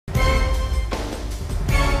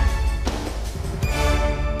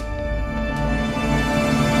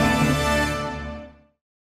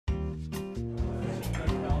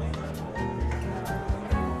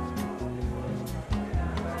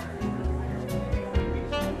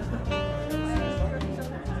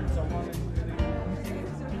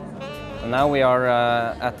Now we are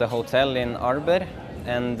at the hotel in Arber,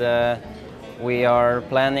 and we are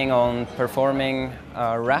planning on performing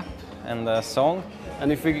a rap and a song.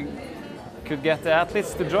 And if we could get the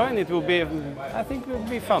athletes to join, it will be, I think it will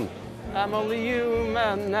be fun. I'm only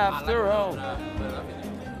human after all.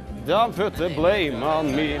 Don't put the blame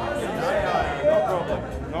on me. No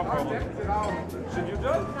problem, no problem. Should you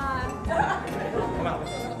join? Come on.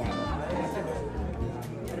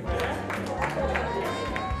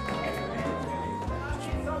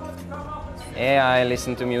 Yeah, I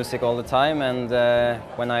listen to music all the time, and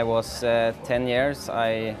when I was 10 years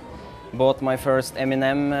I bought my first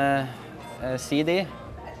Eminem CD,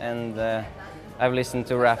 and I've listened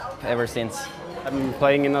to rap ever since. I'm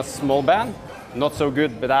playing in a small band, not so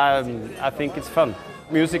good, but I think it's fun.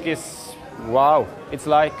 Music is, wow, it's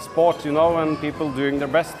like sport, you know, and people doing their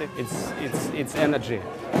best, it's energy.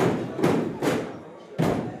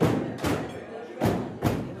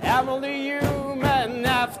 I'm only human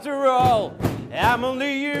after all. I'm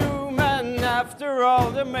only human after all.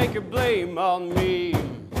 Don't make a blame on me.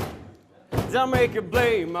 Don't make a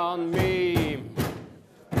blame on me.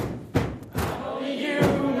 I'm only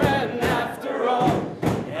human after all.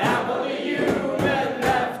 I'm only human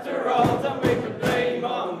after all. Don't make a blame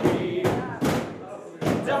on me.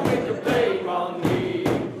 Don't make a blame on me.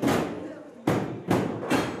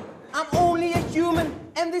 I'm only a human,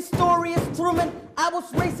 and this story is Truman. I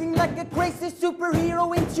was racing like a crazy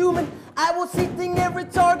superhero in human. I was hitting every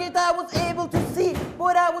target I was able to see,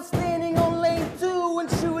 but I was standing on lane 2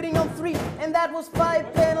 and shooting on 3, and that was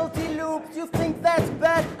 5 penalty loops. You think that's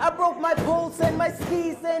bad? I broke my poles and my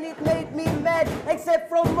skis, and it made me mad. Except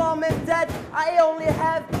from mom and dad, I only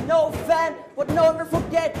have no fan. But never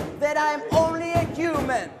forget that I'm only a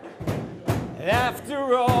human.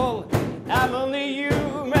 After all, I'm only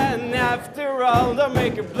human after all. Don't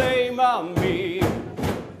make a blame on me.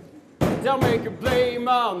 Don't make a blame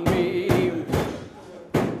on me.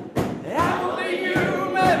 I'm only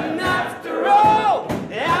human after all.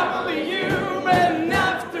 I'm only human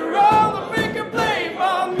after all. Don't make a blame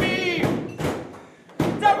on me.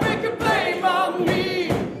 Don't make a blame on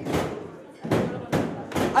me.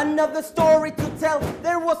 Another story to tell.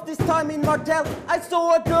 There was this time in Martel, I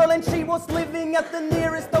saw a girl and she was living at the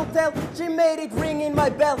nearest hotel. She made it ring in my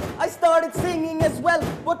bell. I started singing as well,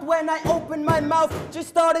 but when I opened my mouth, she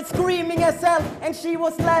started screaming as hell. And she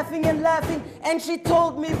was laughing and laughing, and she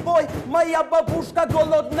told me, boy, moja babushka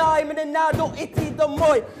golodna, imenado iti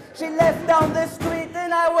domoj. She left down the street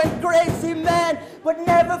and I went crazy, man. But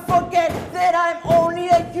never forget that I'm only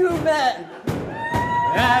a human.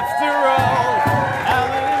 After all,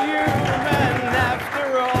 I'm only human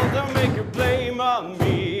after all. Don't make a blame on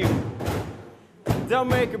me. Don't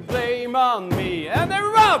make a blame on me. And then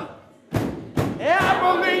run! I'm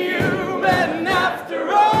only human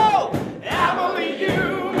after all. I'm only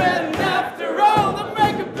human after all. Don't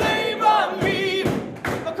make a blame on me.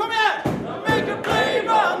 Oh, come here! Don't make a blame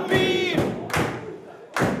on me.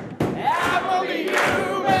 I'm only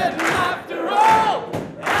human after all.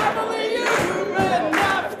 I'm only human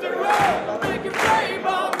after all. Don't make a blame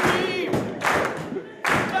on me.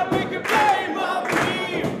 Don't make a blame on me.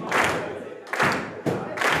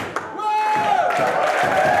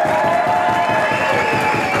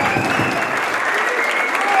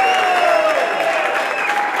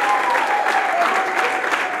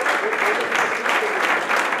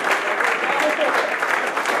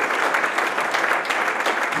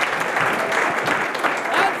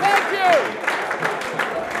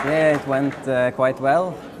 Yeah, it went quite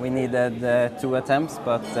well. We needed 2 attempts,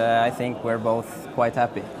 but I think we're both quite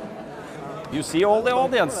happy. You see all the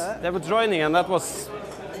audience, they were joining, and that was,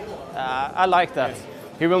 I like that.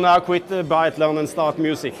 He will now quit the biathlon and start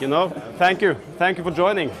music, you know. Thank you for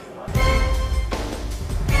joining.